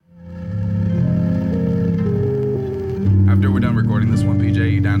after we're done recording this one,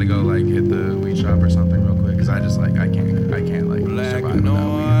 PJ, you down to go like hit the weed shop or something real quick? Cause I just like I can't like survive without weed. Like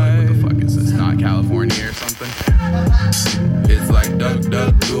what the fuck is this? Not California or something? It's like duck,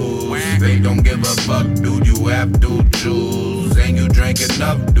 duck, goose. They don't give a fuck, dude. You have to choose. And you drink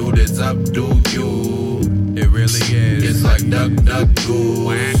enough, dude. It's up to you. It really is. It's like duck, duck,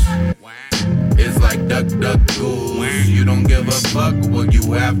 goose. It's like duck, duck, goose. You don't give a fuck what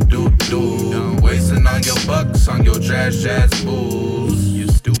you have to do. Wasting on your bucks on your trash ass booze. You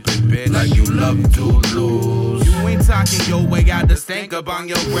stupid bitch. Like you love to lose. You ain't talking your way out the stink up on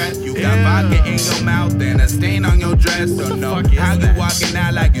your breath. You got vodka in your mouth and a stain on your dress. Don't know how you walking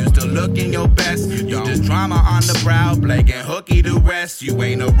out like you still looking your best. You just drama on the brow, blanking hooky to rest. You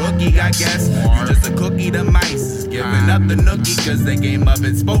ain't a rookie, I guess. You just a cookie to mice. Giving up the nookie cause they came up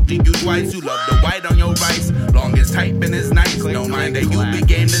and spoke to you twice. You love the white on your rice. Longest typing is nice. Don't mind that you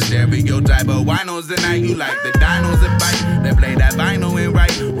became the stereotype of winos tonight. You like the dinos that bite. They play that vinyl and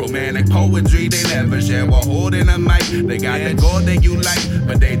write romantic poetry. They never share while holding a mic. They got the gold that you like,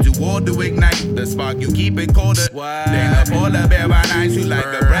 but they too old to ignite. The spark you keep it colder. Then a polar bear on ice. You like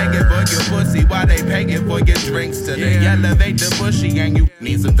a bragging for your pussy while they paying for your drinks. Till they elevate the bushy and you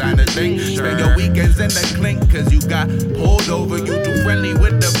need some time to think. Spend your weekends in the clink cause you got pulled over. You too friendly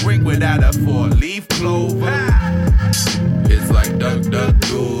with the brink without a 4-leaf clover. It's like duck, duck,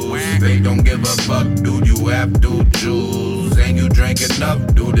 goose. They don't give a fuck, dude. You have to choose. And you drink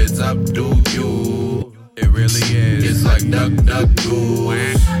enough, dude. It's up to you. It really is. It's like duck, duck,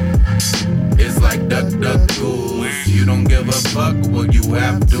 goose. It's like duck, duck, goose. You don't give a fuck what you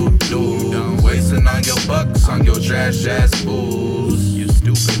have to do. Wasting on your bucks on your trash ass booze. You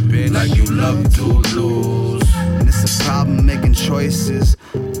stupid bitch. Like you love to lose. And it's a problem making choices.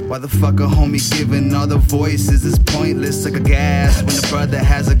 Why the fuck a homie giving all the voices? It's pointless like a gas when the brother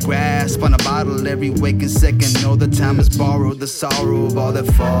has a grasp on a bottle every waking second. Know the time is borrowed, the sorrow of all that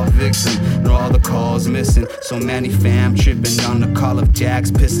fall victim, and all the calls missing. So many fam tripping on the call of jacks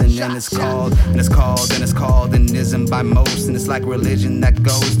pissing, and it's called, and it's called, and it's called, and isn't by most. And it's like religion that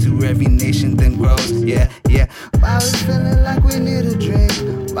goes to every nation then grows. Yeah, yeah. Why we feeling like we need a drink?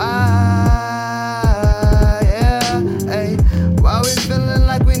 Why? Why we feeling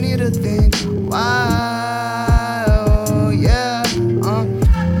like we need to think? Why? Oh yeah.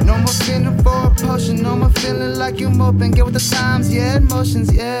 No more feeling for a potion. No more feeling like you moping. Get with the times, yeah.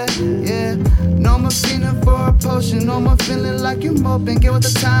 Emotions, yeah, yeah. No more feeling for a potion. No more feeling like you moping. Get with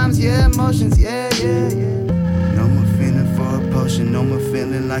the times, yeah. Emotions, yeah, yeah, yeah. No more feeling for a potion. No more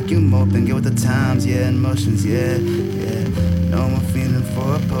feeling like you moping. Get with the times, yeah. Emotions, yeah, yeah. No more feeling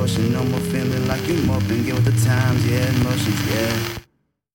for a potion. No more feeling like you moping. Get with the times, yeah. Emotions, yeah.